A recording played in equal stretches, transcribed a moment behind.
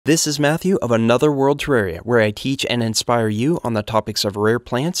This is Matthew of Another World Terraria, where I teach and inspire you on the topics of rare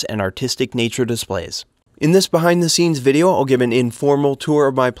plants and artistic nature displays. In this behind the scenes video, I'll give an informal tour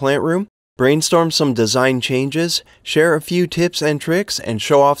of my plant room, brainstorm some design changes, share a few tips and tricks, and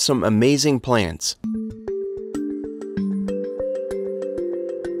show off some amazing plants.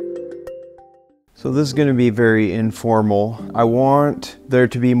 So this is going to be very informal. I want there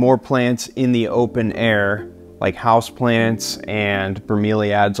to be more plants in the open air, like houseplants and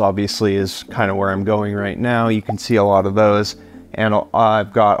bromeliads obviously is kind of where I'm going right now. You can see a lot of those. And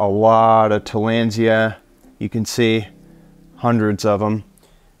I've got a lot of Tillandsia. You can see hundreds of them.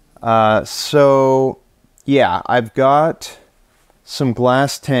 So yeah, I've got some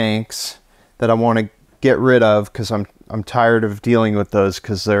glass tanks that I want to get rid of because I'm tired of dealing with those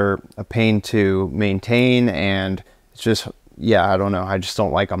because they're a pain to maintain, and it's just, yeah, I don't know, I just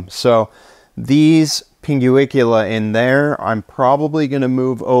don't like them. So these Pinguicula in there, I'm probably going to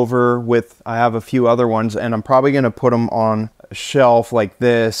move over with, I have a few other ones, and I'm probably going to put them on a shelf like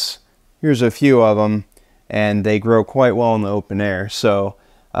this. Here's a few of them, and they grow quite well in the open air. So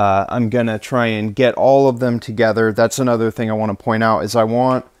I'm going to try and get all of them together. That's another thing I want to point out, is I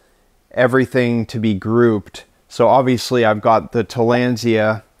want everything to be grouped. So obviously I've got the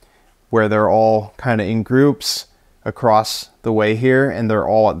Tillandsia where they're all kind of in groups across the way here, and they're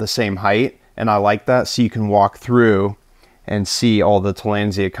all at the same height. And I like that, so you can walk through and see all the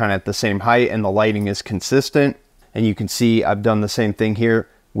Tillandsia kind of at the same height, and the lighting is consistent. And you can see I've done the same thing here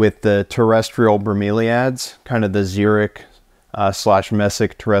with the terrestrial bromeliads, kind of the xeric slash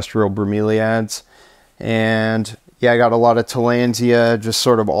mesic terrestrial bromeliads. And yeah, I got a lot of Tillandsia just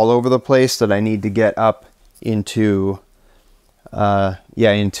sort of all over the place that I need to get up into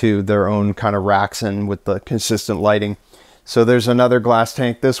into their own kind of racks and with the consistent lighting. So there's another glass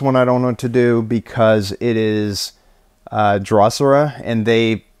tank. This one I don't know what to do because it is Drosera, and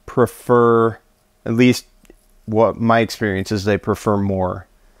they prefer, at least what my experience is, they prefer more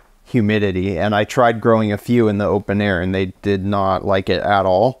humidity. And I tried growing a few in the open air and they did not like it at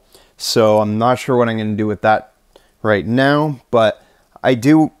all. So I'm not sure what I'm going to do with that right now, but I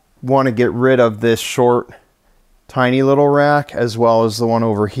do want to get rid of this short, tiny little rack as well as the one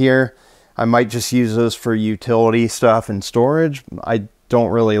over here. I might just use those for utility stuff and storage. I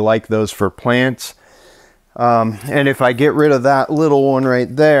don't really like those for plants. And if I get rid of that little one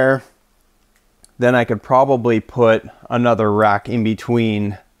right there, then I could probably put another rack in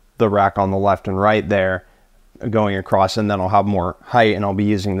between the rack on the left and right there going across, and then I'll have more height and I'll be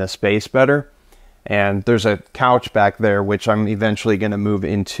using the space better. And there's a couch back there, which I'm eventually going to move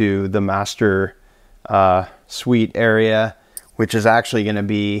into the master suite area, which is actually going to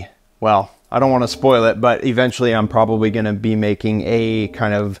be, well, I don't want to spoil it, but eventually I'm probably going to be making a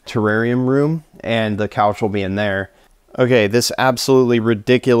kind of terrarium room, and the couch will be in there. Okay, this absolutely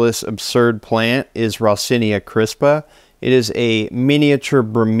ridiculous, absurd plant is Rossinia crispa. It is a miniature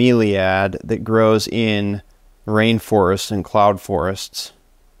bromeliad that grows in rainforests and cloud forests.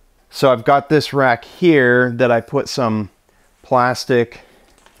 So I've got this rack here that I put some plastic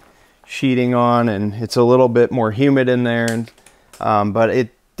sheeting on, and it's a little bit more humid in there, and, but it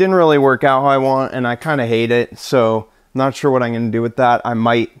didn't really work out how I want, and I kind of hate it. So I'm not sure what I'm going to do with that. I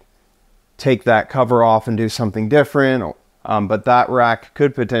might take that cover off and do something different, but that rack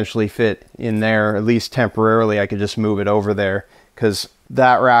could potentially fit in there, at least temporarily. I could just move it over there because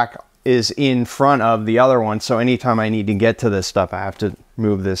that rack is in front of the other one. So anytime I need to get to this stuff, I have to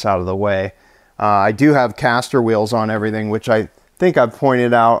move this out of the way. I do have caster wheels on everything, which I think I've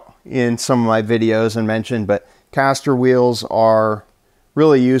pointed out in some of my videos and mentioned, but caster wheels are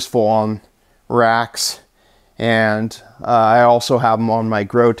really useful on racks. And I also have them on my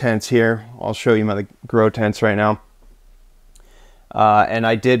grow tents here. I'll show you my grow tents right now. And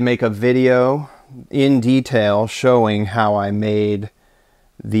I did make a video in detail showing how I made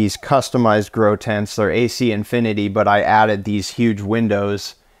these customized grow tents. They're AC Infinity, but I added these huge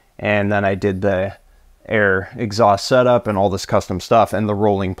windows, and then I did the air exhaust setup and all this custom stuff and the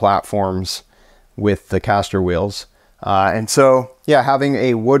rolling platforms with the caster wheels. And so, yeah, having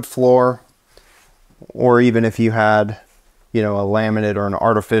a wood floor, or even if you had, you know, a laminate or an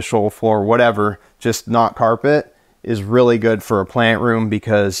artificial floor, whatever, just not carpet, is really good for a plant room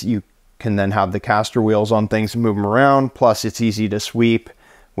because you can then have the caster wheels on things and move them around. Plus it's easy to sweep,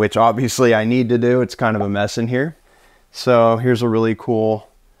 which obviously I need to do. It's kind of a mess in here. So here's a really cool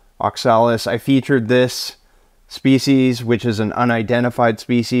oxalis. I featured this species, which is an unidentified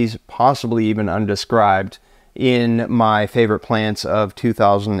species, possibly even undescribed, in my favorite plants of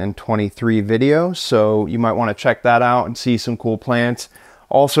 2023 video. So you might want to check that out and see some cool plants.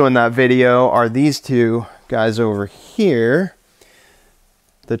 Also in that video are these two guys over here.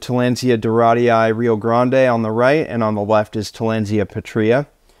 the Tillandsia doradii Rio Grande on the right, and on the left is Tillandsia petrea.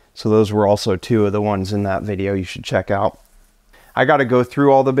 So those were also two of the ones in that video you should check out. I got to go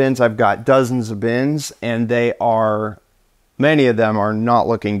through all the bins. I've got dozens of bins, and many of them are not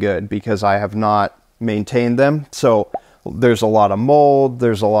looking good because I have not maintained them. So there's a lot of mold,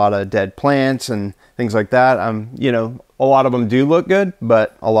 there's a lot of dead plants and things like that. You know, a lot of them do look good,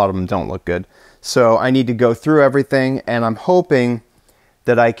 but a lot of them don't look good. So I need to go through everything, and I'm hoping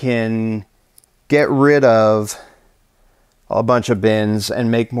that I can get rid of a bunch of bins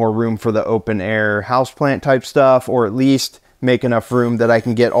and make more room for the open air houseplant type stuff, or at least make enough room that I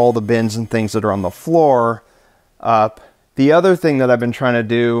can get all the bins and things that are on the floor up. The other thing that I've been trying to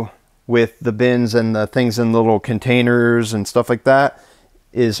do with the bins and the things in little containers and stuff like that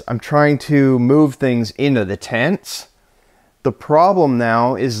is I'm trying to move things into the tents. The problem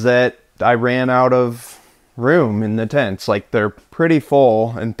now is that I ran out of room in the tents. Like, they're pretty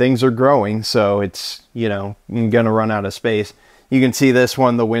full and things are growing, so it's, you know, I'm gonna run out of space. You can see this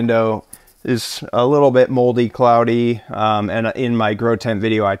one, the window is a little bit moldy, cloudy, and in my grow tent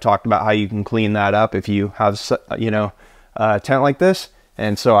video I talked about how you can clean that up if you have, you know, a tent like this.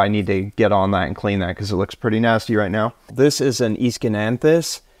 And so I need to get on that and clean that because it looks pretty nasty right now. This is an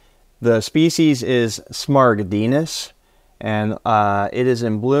Aeschynanthus. The species is Smaragdinus, and it is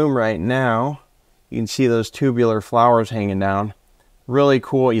in bloom right now. You can see those tubular flowers hanging down. Really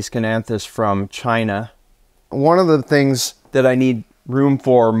cool Aeschynanthus from China. One of the things that I need room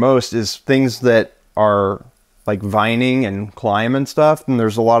for most is things that are like vining and climb and stuff. And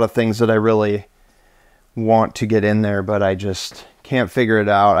there's a lot of things that I really want to get in there, but I just can't figure it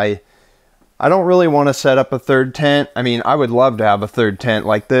out. I don't really want to set up a third tent. I mean, I would love to have a third tent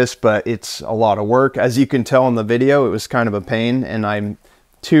like this, but it's a lot of work. As you can tell in the video, it was kind of a pain, and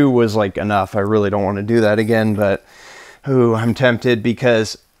two was like enough. I really don't want to do that again, but ooh, I'm tempted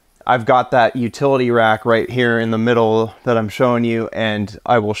because I've got that utility rack right here in the middle that I'm showing you, and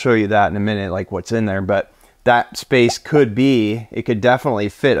I will show you that in a minute, like what's in there. But that space could definitely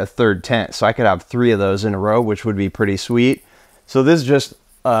fit a third tent. So I could have 3 of those in a row, which would be pretty sweet. So this is just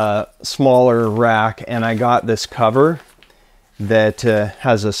a smaller rack, and I got this cover that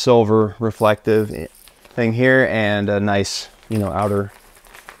has a silver reflective thing here and a nice, you know, outer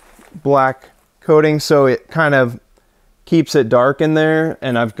black coating, so it kind of keeps it dark in there.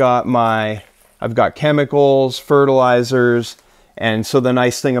 And I've got chemicals, fertilizers, and so the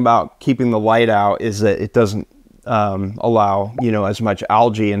nice thing about keeping the light out is that it doesn't allow, you know, as much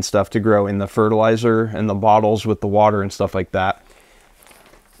algae and stuff to grow in the fertilizer and the bottles with the water and stuff like that.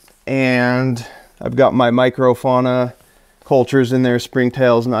 And I've got my microfauna cultures in there,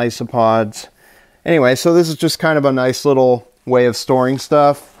 springtails and isopods. Anyway, so this is just kind of a nice little way of storing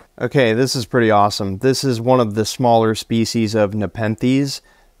stuff. Okay, this is pretty awesome. This is one of the smaller species of Nepenthes,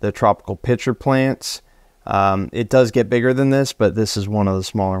 the tropical pitcher plants. It does get bigger than this, but this is one of the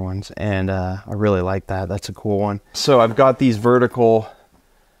smaller ones, and I really like that. That's a cool one. So I've got these vertical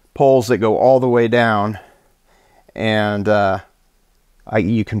poles that go all the way down, and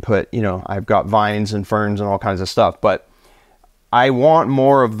you can put, you know, I've got vines and ferns and all kinds of stuff, but I want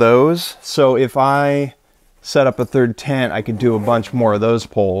more of those. So if I set up a third tent, I could do a bunch more of those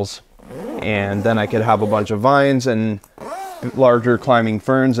poles, and then I could have a bunch of vines and larger climbing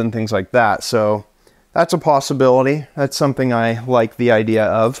ferns and things like that. So that's a possibility. That's something I like the idea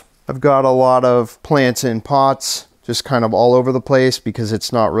of. I've got a lot of plants in pots just kind of all over the place because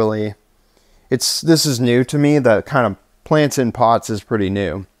it's not really, this is new to me. That kind of plants in pots is pretty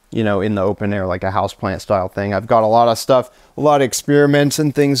new, you know, in the open air, like a houseplant style thing. I've got a lot of stuff, a lot of experiments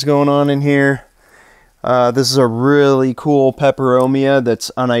and things going on in here. This is a really cool peperomia that's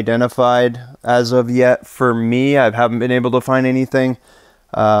unidentified as of yet for me. I haven't been able to find anything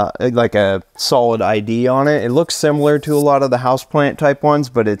like a solid ID on it. It looks similar to a lot of the houseplant type ones,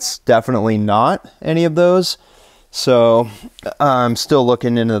 but it's definitely not any of those. So I'm still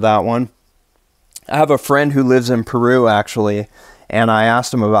looking into that one. I have a friend who lives in Peru actually, and I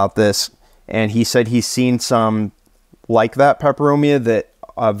asked him about this, and he said he's seen some like that peperomia that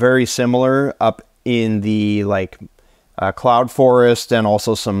are very similar up in the like cloud forest, and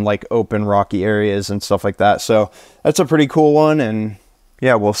also some like open rocky areas and stuff like that. So that's a pretty cool one, and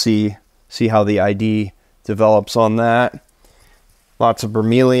yeah, we'll see how the ID develops on that. Lots of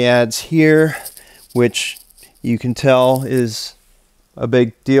bromeliads here, which you can tell is a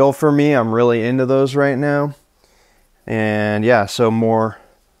big deal for me. I'm really into those right now. And yeah, so more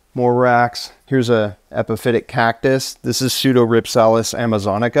racks. Here's a epiphytic cactus. This is Pseudorhipsalis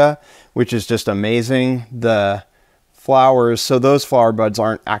amazonica, which is just amazing. The flowers, so those flower buds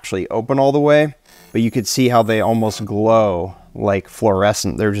aren't actually open all the way, but you could see how they almost glow like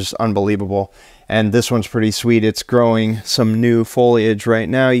fluorescent. They're just unbelievable. And this one's pretty sweet. It's growing some new foliage right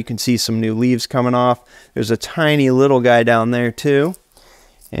now. You can see some new leaves coming off. There's a tiny little guy down there too.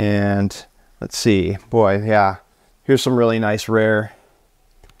 And let's see, boy, yeah. Here's some really nice rare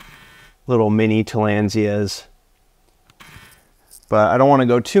little mini tillandsias. But I don't want to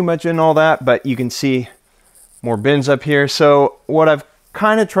go too much in all that, but you can see more bins up here. So what I've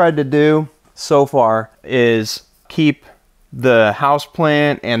kind of tried to do so far is keep the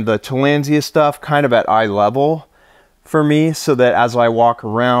houseplant and the tillandsia stuff kind of at eye level for me, so that as I walk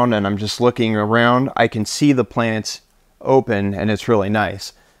around and I'm just looking around, I can see the plants open, and it's really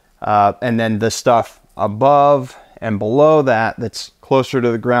nice. And then the stuff above and below that, that's closer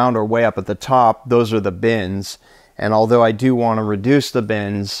to the ground or way up at the top, those are the bins. And although I do want to reduce the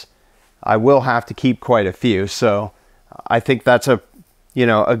bins, I will have to keep quite a few. So I think that's a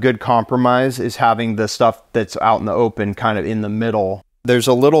good compromise, is having the stuff that's out in the open kind of in the middle. There's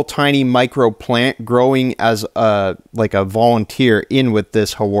a little tiny micro plant growing as like a volunteer in with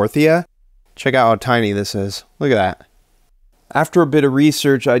this Haworthia. Check out how tiny this is. Look at that. After a bit of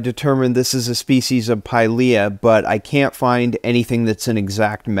research, I determined this is a species of Pilea, but I can't find anything that's an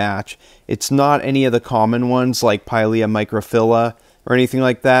exact match. It's not any of the common ones like Pilea microphylla or anything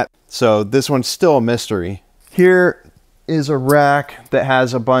like that. So this one's still a mystery. Here is a rack that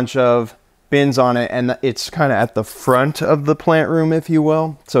has a bunch of bins on it, and it's kind of at the front of the plant room, if you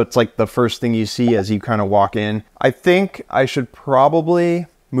will. So it's like the first thing you see as you kind of walk in. I think I should probably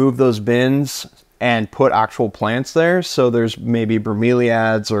move those bins and put actual plants there. So there's maybe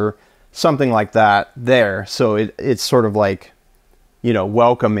bromeliads or something like that there. So it's sort of like,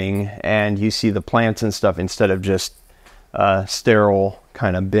 welcoming, and you see the plants and stuff instead of just a sterile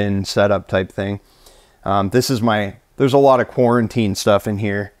kind of bin setup type thing. There's a lot of quarantine stuff in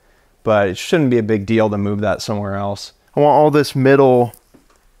here, but it shouldn't be a big deal to move that somewhere else. I want all this middle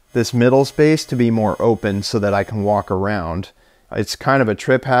space to be more open so that I can walk around. It's kind of a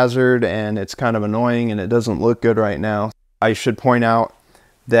trip hazard, and it's kind of annoying, and it doesn't look good right now. I should point out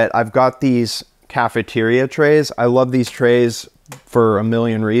that I've got these cafeteria trays. I love these trays for a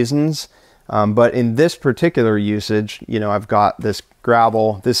million reasons. But in this particular usage, I've got this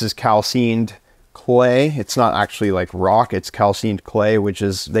gravel. This is calcined clay. It's not actually like rock, it's calcined clay, which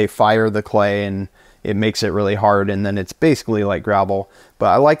is, they fire the clay and it makes it really hard, and then it's basically like gravel. But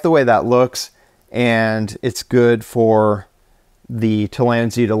I like the way that looks, and it's good for the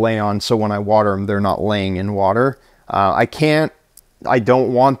tillandsia to lay on, so when I water them, they're not laying in water. I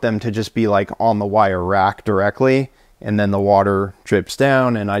don't want them to just be like on the wire rack directly, and then the water drips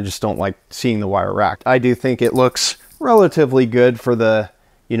down, and I just don't like seeing the wire rack. I do think it looks relatively good for the,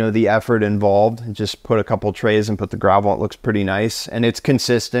 the effort involved. Just put a couple trays and put the gravel. It looks pretty nice, and it's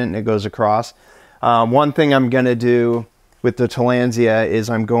consistent, and it goes across. One thing I'm gonna do with the tillandsia is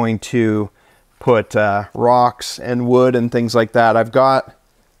I'm going to put rocks and wood and things like that. I've got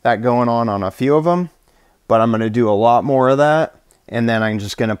that going on a few of them, but I'm going to do a lot more of that, and then I'm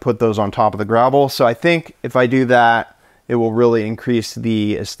just going to put those on top of the gravel. So I think if I do that, it will really increase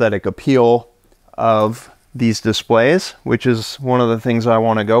the aesthetic appeal of these displays, which is one of the things I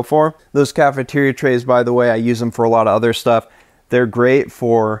want to go for. Those cafeteria trays, by the way, I use them for a lot of other stuff. They're great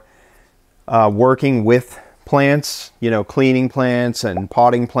for working with plants, cleaning plants and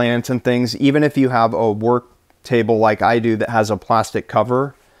potting plants and things. Even if you have a work table like I do that has a plastic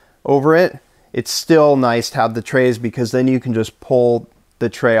cover over it, it's still nice to have the trays, because then you can just pull the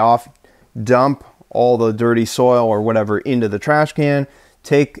tray off, dump all the dirty soil or whatever into the trash can,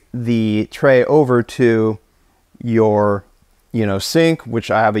 take the tray over to your sink,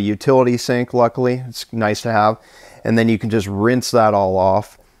 which I have a utility sink, luckily. It's nice to have. And then you can just rinse that all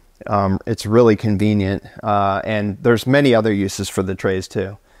off. It's really convenient, and there's many other uses for the trays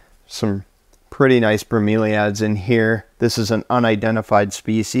too. Some pretty nice bromeliads in here. This is an unidentified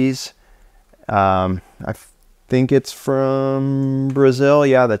species. I think it's from Brazil.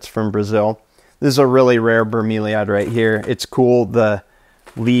 Yeah, that's from Brazil. This is a really rare bromeliad right here. It's cool. The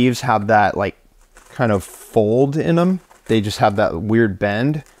leaves have that like kind of fold in them. They just have that weird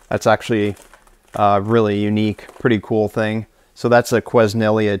bend. That's actually a really unique, pretty cool thing. So that's a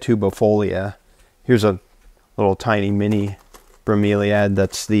Quesnelia tubifolia. Here's a little tiny mini bromeliad.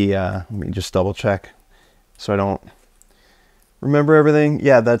 That's the, let me just double check so I don't remember everything.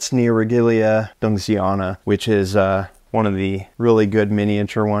 Yeah, that's Neoregelia dungsiana, which is one of the really good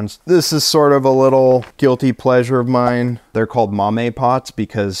miniature ones. This is sort of a little guilty pleasure of mine. They're called mame pots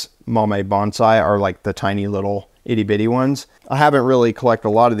because mame bonsai are like the tiny little itty bitty ones. I haven't really collected a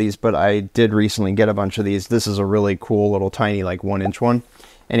lot of these, but I did recently get a bunch of these. This is a really cool little tiny like 1-inch one.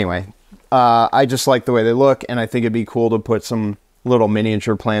 Anyway, I just like the way they look, and I think it'd be cool to put some little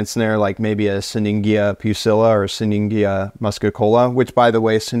miniature plants in there, like maybe a Syningia pusilla or Syningia muscicola, which, by the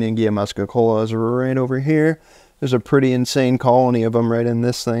way, Syningia muscicola is right over here. There's a pretty insane colony of them right in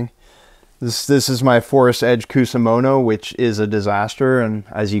this thing. This is my forest edge kusamono, which is a disaster, and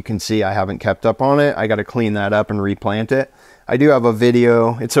as you can see, I haven't kept up on it. I got to clean that up and replant it. I do have a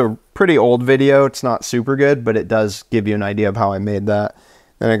video. It's a pretty old video. It's not super good, but it does give you an idea of how I made that.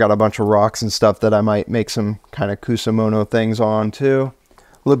 Then I got a bunch of rocks and stuff that I might make some kind of kusamono things on too.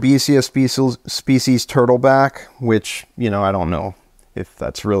 Lobesia species turtleback, which, you know, I don't know if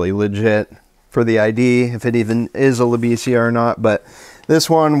that's really legit for the ID, if it even is a Lobesia or not, but this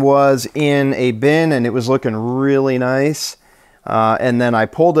one was in a bin and it was looking really nice. And then I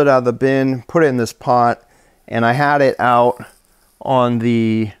pulled it out of the bin, put it in this pot, and I had it out on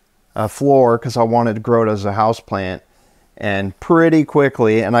the floor because I wanted to grow it as a house plant. And pretty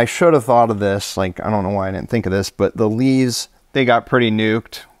quickly, and I should have thought of this, like, I don't know why I didn't think of this, but the leaves, they got pretty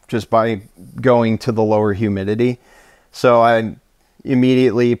nuked just by going to the lower humidity. So I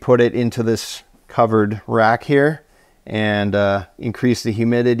immediately put it into this covered rack here and increase the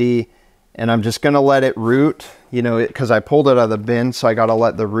humidity. And I'm just gonna let it root, you know, because I pulled it out of the bin, so I gotta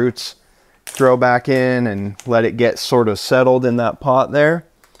let the roots grow back in and let it get sort of settled in that pot there.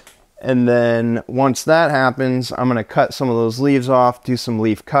 And then once that happens, I'm going to cut some of those leaves off, do some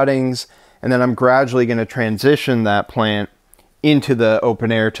leaf cuttings, and then I'm gradually going to transition that plant into the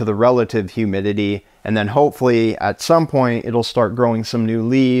open air to the relative humidity. And then hopefully at some point it'll start growing some new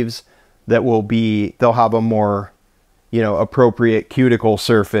leaves that will be, they'll have a more, you know, appropriate cuticle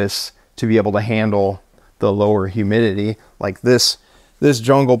surface to be able to handle the lower humidity. Like this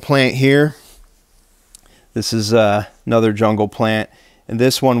jungle plant here. This is another jungle plant. And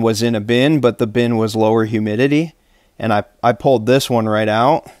this one was in a bin, but the bin was lower humidity. And I pulled this one right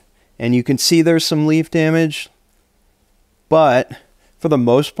out. And you can see there's some leaf damage. But for the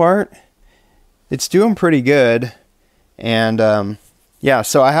most part, it's doing pretty good. And yeah,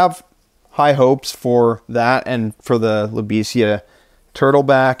 so I have high hopes for that and for the Lobesia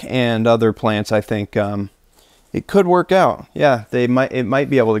turtleback and other plants. I think it could work out. Yeah, it might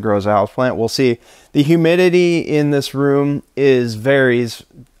be able to grow as a houseplant. We'll see. The humidity in this room varies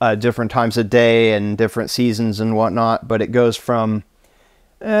different times of day and different seasons and whatnot, but it goes from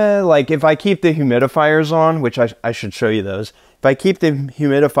like if I keep the humidifiers on, which I should show you those. If I keep the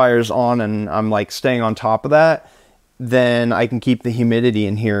humidifiers on and I'm like staying on top of that, then I can keep the humidity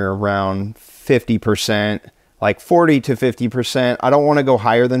in here around 50%. Like 40 to 50%. I don't want to go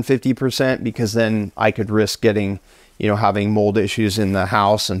higher than 50% because then I could risk getting, you know, having mold issues in the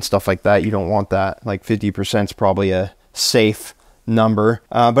house and stuff like that. You don't want that. Like 50% is probably a safe number.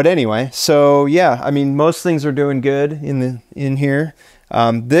 But anyway, so yeah, I mean, most things are doing good in here.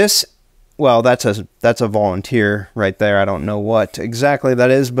 Well, that's a volunteer right there. I don't know what exactly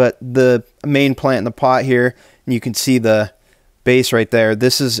that is, but the main plant in the pot here, and you can see the base right there.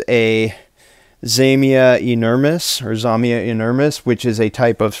 This is a Zamia inermis, which is a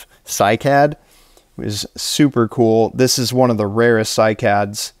type of cycad. It is super cool. This is one of the rarest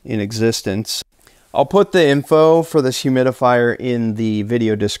cycads in existence. I'll put the info for this humidifier in the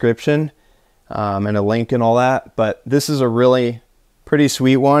video description and a link and all that, but this is a really pretty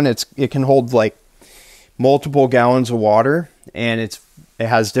sweet one. It can hold like multiple gallons of water, and it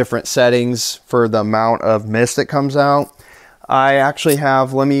has different settings for the amount of mist that comes out. I actually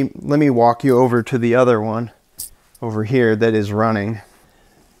have, let me walk you over to the other one over here that is running.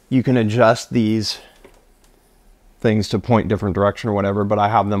 You can adjust these things to point different direction or whatever, but I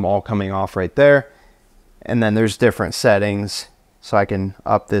have them all coming off right there. And then there's different settings, so I can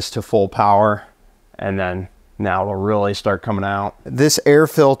up this to full power, and then now it'll really start coming out. This air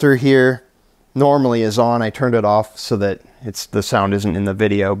filter here normally is on. I turned it off so that the sound isn't in the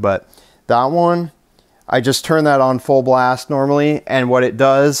video, but that one, I just turn that on full blast normally, and what it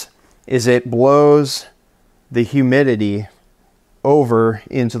does is it blows the humidity over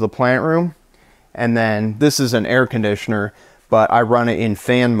into the plant room. And then this is an air conditioner, but I run it in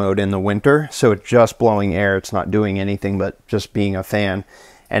fan mode in the winter, so it's just blowing air. It's not doing anything but just being a fan,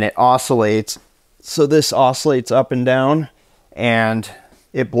 and it oscillates. So this oscillates up and down, and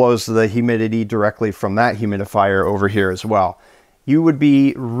it blows the humidity directly from that humidifier over here as well. You would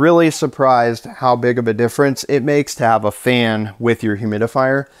be really surprised how big of a difference it makes to have a fan with your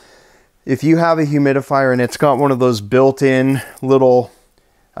humidifier. If you have a humidifier and it's got one of those built-in little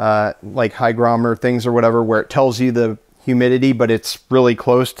like hygrometer things or whatever, where it tells you the humidity, but it's really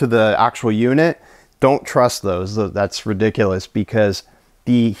close to the actual unit, don't trust those. That's ridiculous, because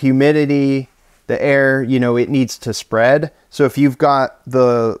the humidity, the air, you know, it needs to spread. So if you've got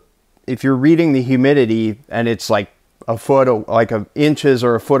if you're reading the humidity and it's like a foot, like inches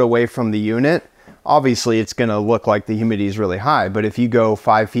or a foot away from the unit, obviously it's going to look like the humidity is really high. But if you go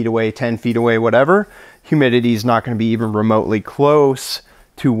 5 feet away, 10 feet away, whatever, humidity is not going to be even remotely close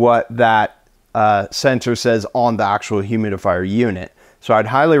to what that sensor says on the actual humidifier unit. So I'd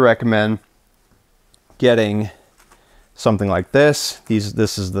highly recommend getting something like this.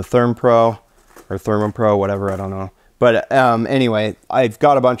 This is the Thermopro or Thermopro, whatever, I don't know. But anyway, I've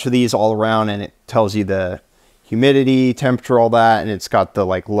got a bunch of these all around, and it tells you the humidity, temperature, all that, and it's got the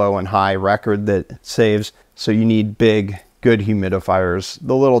like low and high record that it saves. So you need big, good humidifiers.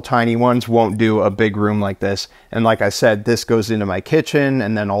 The little tiny ones won't do a big room like this. And like I said, this goes into my kitchen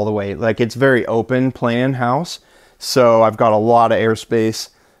and then all the way, like it's very open plan house. So I've got a lot of airspace,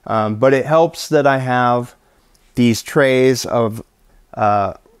 but it helps that I have these trays of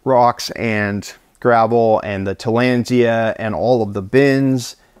rocks and gravel and the tillandsia and all of the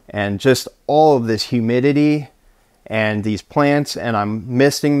bins and just all of this humidity and these plants, and I'm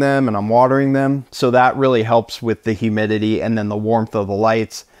misting them and I'm watering them. So that really helps with the humidity and then the warmth of the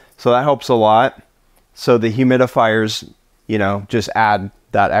lights. So that helps a lot. So the humidifiers, you know, just add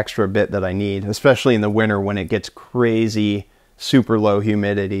that extra bit that I need, especially in the winter when it gets crazy, super low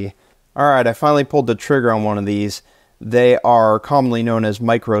humidity. All right, I finally pulled the trigger on one of these. They are commonly known as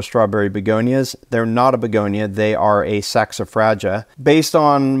micro strawberry begonias. They're not a begonia, they are a saxifraga. Based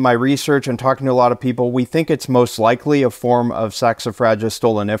on my research and talking to a lot of people, we think it's most likely a form of Saxifraga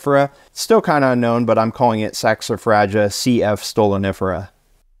stolonifera. It's still kind of unknown, but I'm calling it Saxifraga CF stolonifera.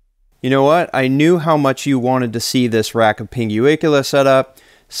 You know what? I knew how much you wanted to see this rack of Pinguicula set up,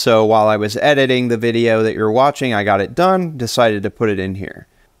 so while I was editing the video that you're watching, I got it done, decided to put it in here.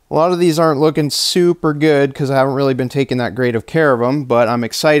 A lot of these aren't looking super good because I haven't really been taking that great of care of them, but I'm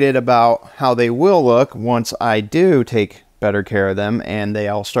excited about how they will look once I do take better care of them and they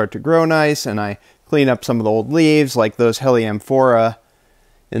all start to grow nice and I clean up some of the old leaves, like those Heliamphora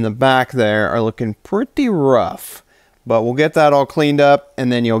in the back there are looking pretty rough. But we'll get that all cleaned up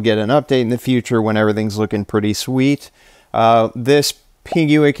and then you'll get an update in the future when everything's looking pretty sweet. This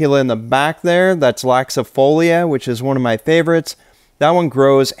Pinguicula in the back there, that's Laxifolia, which is one of my favorites. That one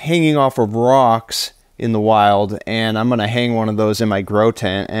grows hanging off of rocks in the wild, and I'm going to hang one of those in my grow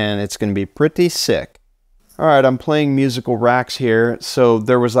tent, and it's going to be pretty sick. All right, I'm playing musical racks here. So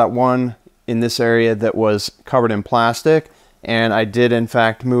there was that one in this area that was covered in plastic, and I did, in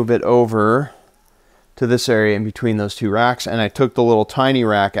fact, move it over to this area in between those two racks, and I took the little tiny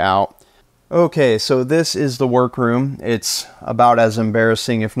rack out. Okay, so this is the workroom. It's about as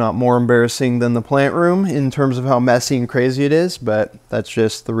embarrassing, if not more embarrassing, than the plant room in terms of how messy and crazy it is, but that's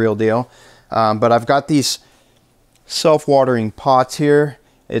just the real deal. But I've got these self-watering pots here.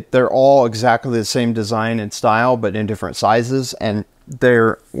 They're all exactly the same design and style, but in different sizes, and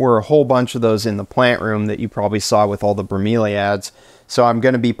there were a whole bunch of those in the plant room that you probably saw with all the bromeliads. So I'm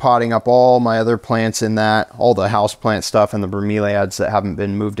going to be potting up all my other plants in that, all the houseplant stuff and the bromeliads that haven't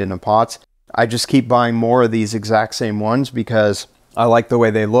been moved into pots. I just keep buying more of these exact same ones because I like the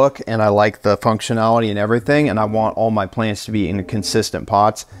way they look and I like the functionality and everything, and I want all my plants to be in consistent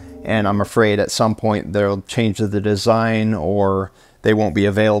pots, and I'm afraid at some point they'll change the design or they won't be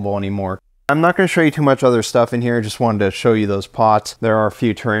available anymore. I'm not going to show you too much other stuff in here, just wanted to show you those pots. There are a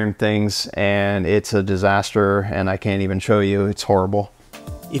few terrarium things and it's a disaster and I can't even show you, it's horrible.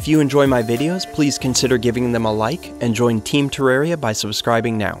 If you enjoy my videos, please consider giving them a like and join Team Terraria by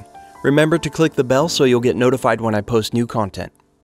subscribing now. Remember to click the bell so you'll get notified when I post new content.